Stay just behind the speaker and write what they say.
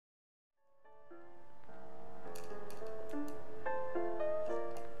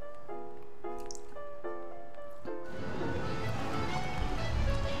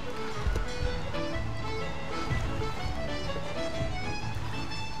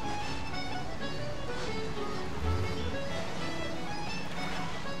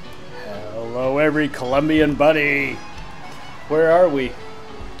every Colombian buddy. Where are we?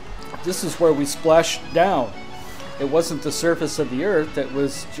 This is where we splashed down. It wasn't the surface of the earth. It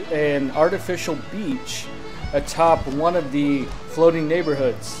was an artificial beach atop one of the floating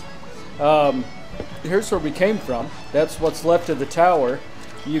neighborhoods. Here's where we came from. That's what's left of the tower.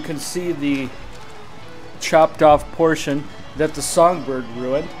 You can see the chopped off portion that the songbird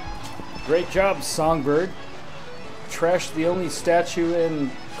ruined. Great job, songbird. Trashed the only statue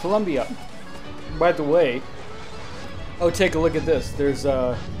in Colombia. By the way, oh, take a look at this. There's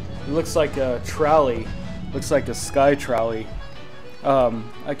it looks like a trolley. Looks like a sky trolley.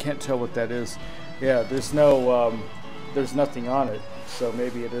 I can't tell what that is. Yeah, there's no, there's nothing on it, so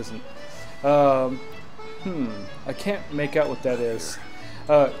maybe it isn't. I can't make out what that is.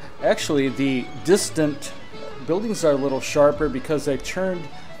 Actually, the distant buildings are a little sharper because they turned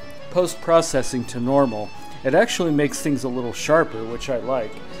post-processing to normal. It actually makes things a little sharper, which I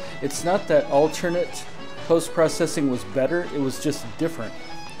like. It's not that alternate post-processing was better, it was just different.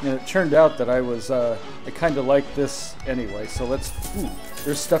 And it turned out that I kind of like this anyway, so let's,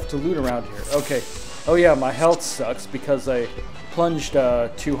 there's stuff to loot around here. Okay, oh yeah, my health sucks because I plunged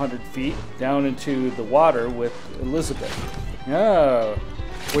 200 feet down into the water with Elizabeth. Oh,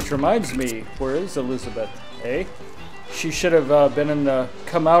 which reminds me, where is Elizabeth, eh? She should have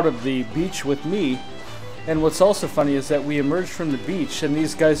come out of the beach with me. And what's also funny is that we emerged from the beach and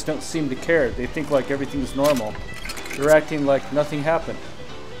these guys don't seem to care. They think like everything's normal. They're acting like nothing happened.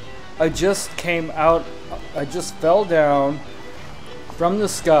 I just fell down from the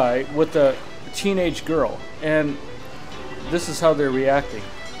sky with a teenage girl, and this is how they're reacting.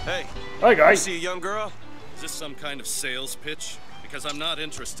 Hey, hi guys. You see a young girl? Is this some kind of sales pitch? Because I'm not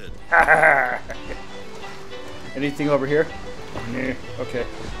interested. Anything over here? Nah. Okay.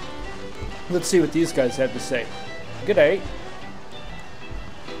 Let's see what these guys have to say. Good day.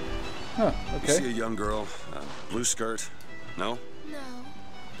 Huh, okay. You see a young girl, blue skirt? No? No.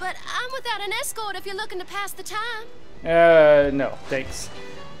 But I'm without an escort if you're looking to pass the time. No, thanks.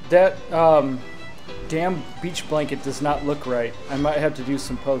 That, damn beach blanket does not look right. I might have to do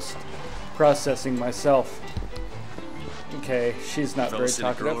some post-processing myself. Okay, she's not very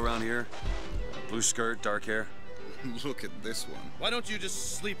talkative. Girl around here? Blue skirt, dark hair? Look at this one. Why don't you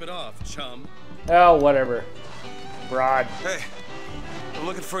just sleep it off, chum? Oh, whatever. Broad. Hey, I'm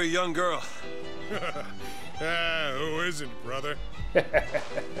looking for a young girl. Who isn't, brother?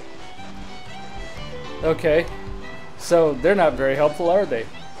 Okay, so they're not very helpful, are they?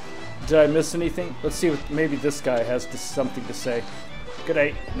 Did I miss anything? Let's see what maybe this guy has something to say. Good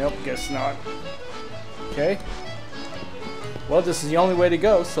day. Nope, guess not. Okay. Well, this is the only way to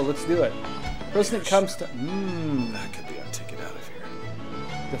go, so let's do it. President comes to... That could be our ticket out of here.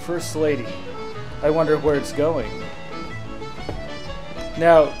 The First Lady. I wonder where it's going.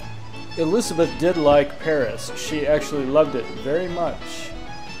 Now, Elizabeth did like Paris. She actually loved it very much.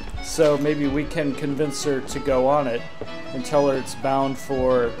 So maybe we can convince her to go on it and tell her it's bound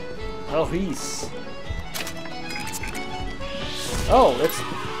for Paris. Oh, it's...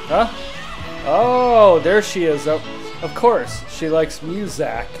 Huh? Oh, there she is. Oh, of course, she likes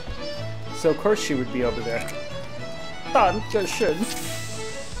music. So of course she would be over there. Dankeschön.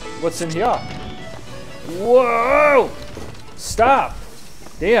 What's in here? Whoa! Stop!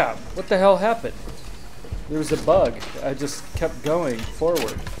 Damn, what the hell happened? There was a bug. I just kept going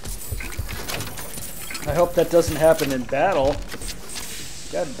forward. I hope that doesn't happen in battle.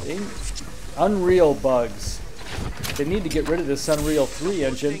 God dang. Unreal bugs. They need to get rid of this Unreal 3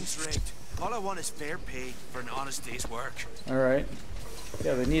 engine. All I want is fair pay for an honest day's work. Alright.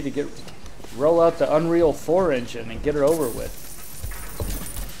 Yeah, they need to roll out the Unreal 4 engine and get it over with.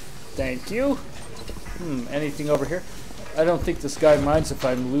 Thank you. Anything over here? I don't think this guy minds if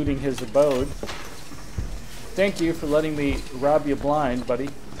I'm looting his abode. Thank you for letting me rob you blind, buddy.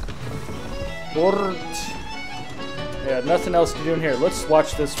 Yeah, nothing else to do in here. Let's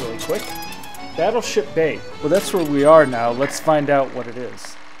watch this really quick. Battleship Bay. Well, that's where we are now. Let's find out what it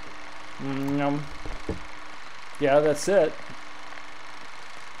is. Yeah, that's it.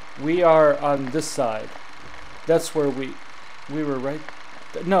 We are on this side. That's where we were right.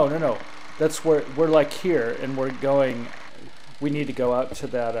 No. That's where we're like here, and we're going. We need to go out to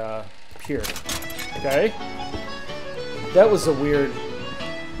that pier. Okay. That was a weird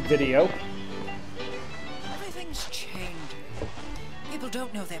video. Everything's changing. People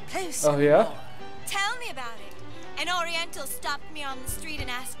don't know their place. Oh yeah. Tell me about it. An Oriental stopped me on the street and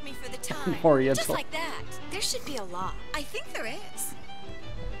asked me for the time. Oriental. Just like that. There should be a law. I think there is.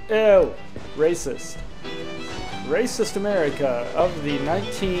 Ew. Racist. Racist America of the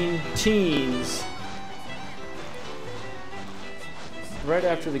 19-teens. Right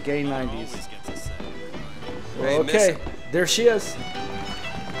after the gay 90s. Hey, Okay, miss. there she is.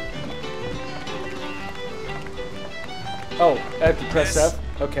 Oh, I have to press Miss. F.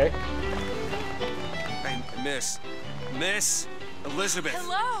 Okay. Hey, Miss Elizabeth.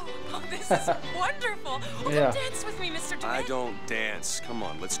 Hello! Oh, this is wonderful! Will Yeah. you dance with me, Mr. I DeMay? don't dance. Come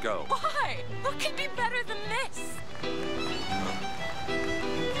on, let's go. Why? What could be better than this?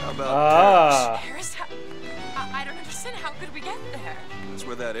 How about Ah. Paris? I don't understand. How could we get there? Paris? That's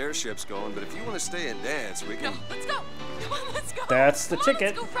where that airship's going, but if you want to stay and dance, we No, can... let's go! Come on, let's go! That's the Come on,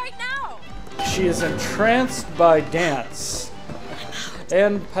 ticket. Let's go right now! She is entranced by dance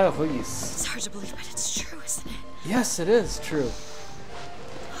and Paris. It's hard to believe, but it's true, isn't it? Yes, it is true.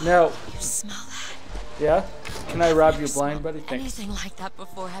 Now, You smell that? yeah? Can I rob you blind, buddy? Thanks. Anything like that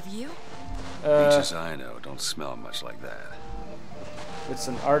before, have you? Beaches I know don't smell much like that. It's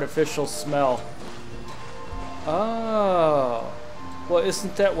an artificial smell. Oh. Well,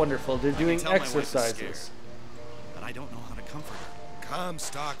 isn't that wonderful? They're doing tell my wife is exercises. But I don't know how to comfort her.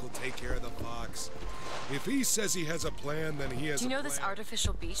 Comstock will take care of the fox. If he says he has a plan, then he has Do you a know this plan.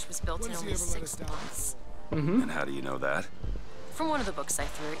 artificial beach was built When in does he only ever let 6 us down months? And how do you know that? From one of the books I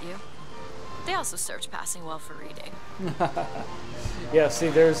threw at you. They also served passing well for reading. Yeah, see,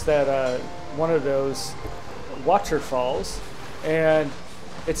 there's that one of those waterfalls, and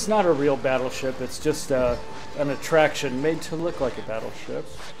it's not a real battleship. It's just an attraction made to look like a battleship.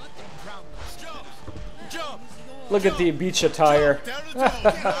 Look at the beach attire.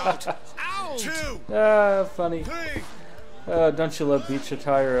 Funny. Don't you love beach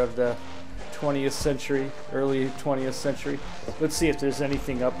attire of the 20th century, early 20th century? Let's see if there's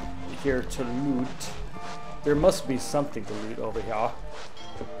anything up here to loot. There must be something to loot over here.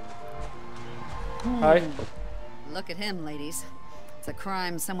 Hi. Look at him, ladies. It's a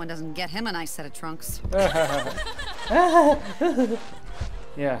crime someone doesn't get him a nice set of trunks.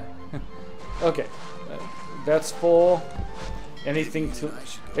 Yeah. Okay. That's full. Anything to...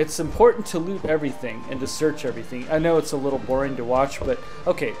 It's important to loot everything and to search everything. I know it's a little boring to watch, but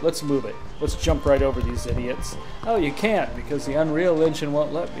okay, let's move it. Let's jump right over these idiots. Oh, you can't because the Unreal Engine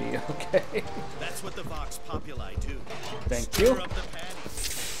won't let me. Okay. That's what the Vox Populi do. Thank Stir you. up the patty.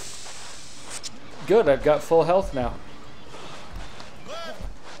 Good, I've got full health now.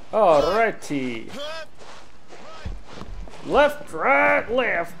 Alrighty. Left, right,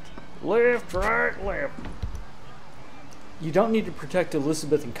 left. Left, right, left. You don't need to protect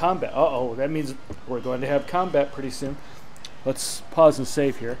Elizabeth in combat. Uh-oh, that means we're going to have combat pretty soon. Let's pause and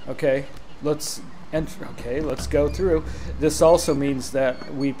save here. Okay, let's enter. Okay, let's go through. This also means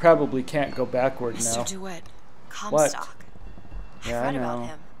that we probably can't go backward now. Mr. DeWitt, Comstock. Yeah, I I've read about know.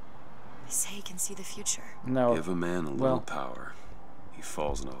 him. They say he can see the future. No. Give a man a little Well. power. He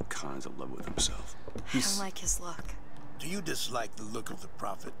falls in all kinds of love with himself. I don't like his look. Do you dislike the look of the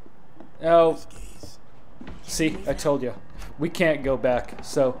prophet? Oh, Gaze. see, I told you. We can't go back,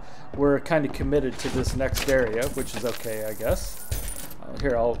 so we're kind of committed to this next area, which is okay, I guess.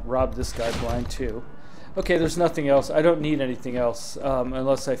 Here, I'll rob this guy blind, too. Okay, there's nothing else. I don't need anything else,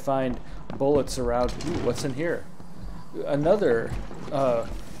 unless I find bullets around. Ooh, what's in here? Another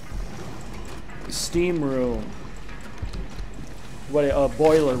steam room. What?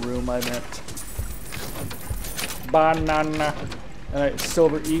 Boiler room, I meant. Banana.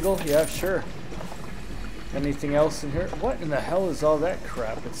 Silver Eagle? Yeah, sure. Anything else in here? What in the hell is all that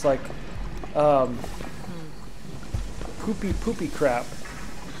crap? It's like, poopy crap.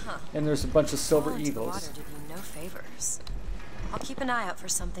 Huh. And there's a bunch of silver Fall into the eagles. water did you no favors. I'll keep an eye out for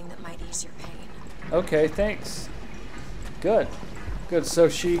something that might ease your pain. Okay, thanks. Good. Good, so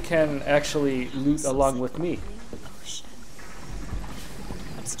she can actually loot along with me. Ocean.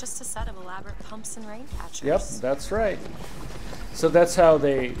 It's just a set of elaborate pumps and rain catchers. Yep, that's right. So that's how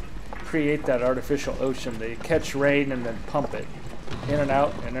they create that artificial ocean. They catch rain and then pump it. In and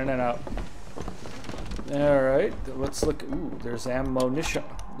out, in and out. Alright, let's look. Ooh, there's ammunition.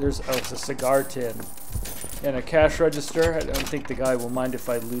 There's, oh, it's a cigar tin. And a cash register. I don't think the guy will mind if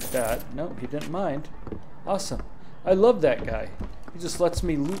I loot that. Nope, he didn't mind. Awesome. I love that guy. He just lets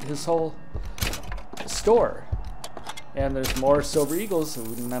me loot his whole store. And there's more silver eagles.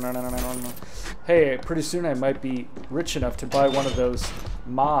 Ooh, no. Hey, pretty soon I might be rich enough to buy one of those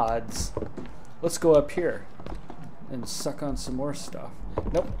mods. Let's go up here and suck on some more stuff.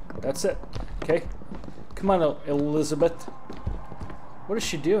 Nope, that's it. Okay, come on, Elizabeth. What is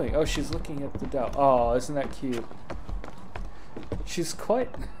she doing? Oh, she's looking at the doll. Oh, isn't that cute? She's quite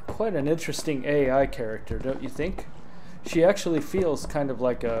an interesting AI character, don't you think? She actually feels kind of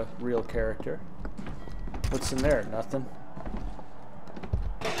like a real character. What's in there? Nothing.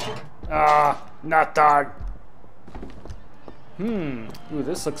 Ah, nothing. Ooh,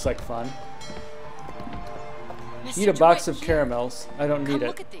 this looks like fun. Eat a box of caramels. I don't need Come it.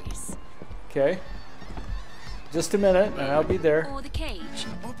 look at these. Okay. Just a minute, and I'll be there. Or the cage.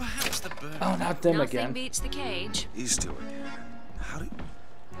 Or perhaps the bird. Oh, not them Nothing again. beats the cage. These two again. How do you...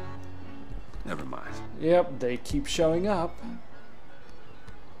 Never mind. Yep, they keep showing up.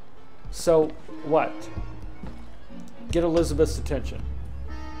 So, what? Get Elizabeth's attention.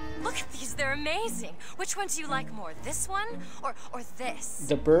 Look at these, they're amazing. Which one do you like more, this one or this?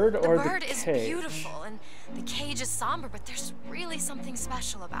 The bird or the bird cage? is beautiful, and the cage is somber, but there's really something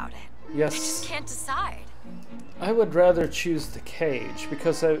special about it. Yes. I just can't decide. I would rather choose the cage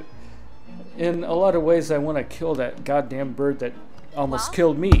because in a lot of ways I want to kill that goddamn bird that almost Well?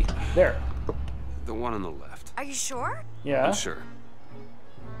 killed me. There. The one on the left. Are you sure? Yeah. I'm sure.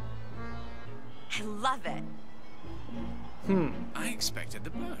 I love it. I expected the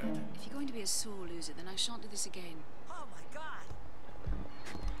bird. If you're going to be a sore loser, then I shan't do this again. Oh my god.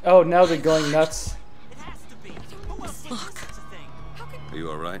 Oh, now they're going nuts. It has to be. Who else would do such a thing? Are you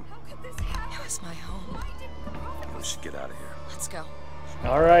alright? It was my home. We should get out of here. Let's go.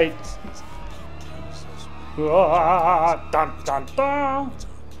 All right. Ah, dun, dun, dun.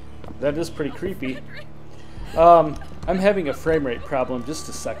 That is pretty creepy. I'm having a frame rate problem. Just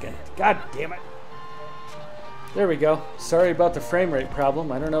a second. God damn it. There we go. Sorry about the frame rate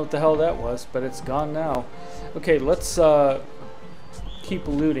problem. I don't know what the hell that was, but it's gone now. Okay, let's keep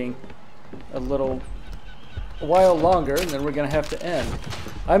looting a while longer, and then we're gonna have to end.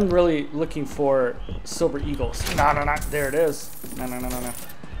 I'm really looking for silver eagles. No, there it is. No.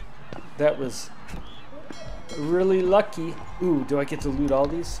 That was really lucky. Ooh, do I get to loot all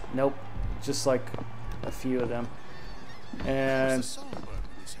these? Nope, just like a few of them. And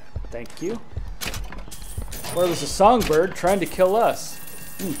thank you. Or there's a songbird trying to kill us.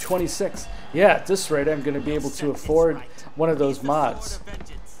 Ooh, 26. Yeah, at this rate, I'm going to be able to afford one of those mods.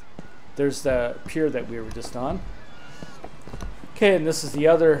 There's the pier that we were just on. Okay, and this is the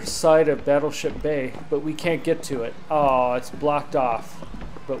other side of Battleship Bay, but we can't get to it. Oh, it's blocked off.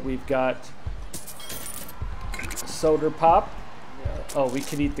 But we've got soda pop. Oh, we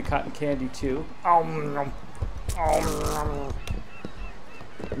can eat the cotton candy too. I'm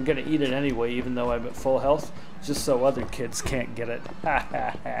gonna eat it anyway, even though I'm at full health, just so other kids can't get it.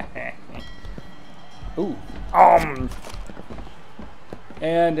 Ooh.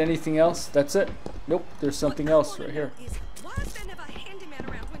 And anything else? That's it. Nope. There's something else right here. Why is there never a handyman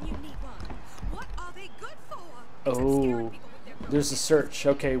around when you need one? What are they good for? Oh, there's a search.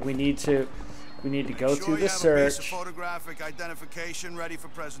 Okay, we need to go through the Piece of search. photographic identification ready for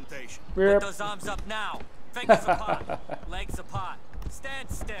presentation. Yep. Those arms up now. Fingers apart. Legs apart. Stand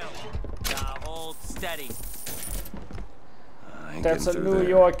still. Now hold steady. I ain't That's a getting through New there.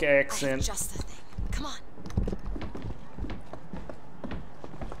 York I have accent. just the thing. Come on.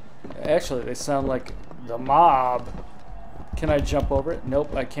 Actually, they sound like the mob. Can I jump over it?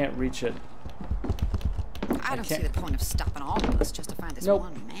 Nope, I can't reach it. I don't see can't- the point of stopping all of us just to find this Nope.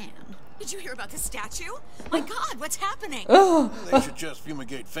 one man. Did you hear about this statue? My God, what's happening? They should just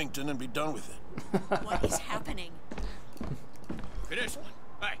fumigate Finkton and be done with it. What is happening? This one.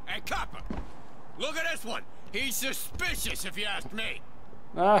 Hey, copper. Look at this one. He's suspicious, if you ask me.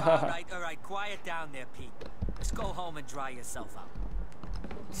 All right, quiet down there, Pete. Let's go home and dry yourself out.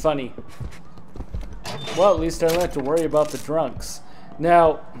 Funny. Well, at least I don't have to worry about the drunks.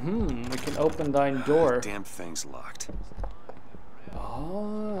 Now, we can open thine door. Damn thing's locked.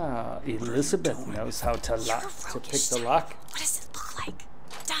 Ah, Elizabeth knows how to pick the lock. What does it look like?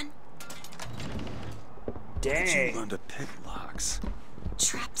 Done. Did you Dang. learn to pick locks?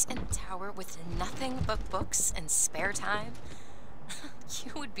 Trapped in a tower with nothing but books and spare time?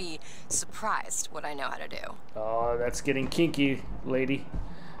 You would be surprised what I know how to do. Oh, that's getting kinky, lady.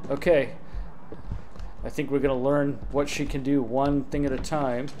 Okay. I think we're going to learn what she can do one thing at a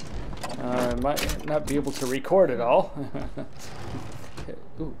time. I might not be able to record it all.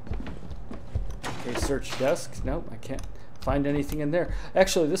 Ooh. Okay, search desk. Nope, I can't find anything in there.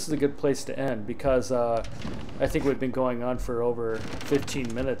 Actually, this is a good place to end because I think we've been going on for over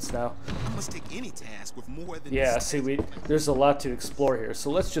 15 minutes now. I must take any task with more than Yeah, this. see, there's a lot to explore here. So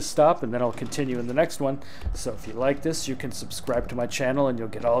let's just stop and then I'll continue in the next one. So if you like this, you can subscribe to my channel and you'll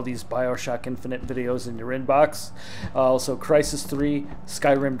get all these Bioshock Infinite videos in your inbox. Also Crisis 3,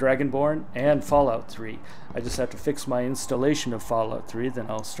 Skyrim Dragonborn, and Fallout 3. I just have to fix my installation of Fallout 3, then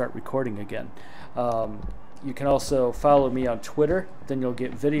I'll start recording again. You can also follow me on Twitter, then you'll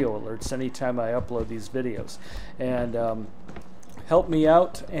get video alerts anytime I upload these videos. And help me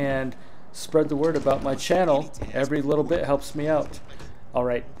out and spread the word about my channel. Every little bit helps me out.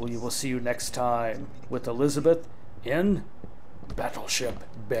 Alright, well, we will see you next time with Elizabeth in Battleship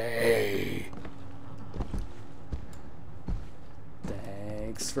Bay.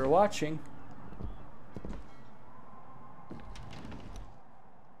 Thanks for watching.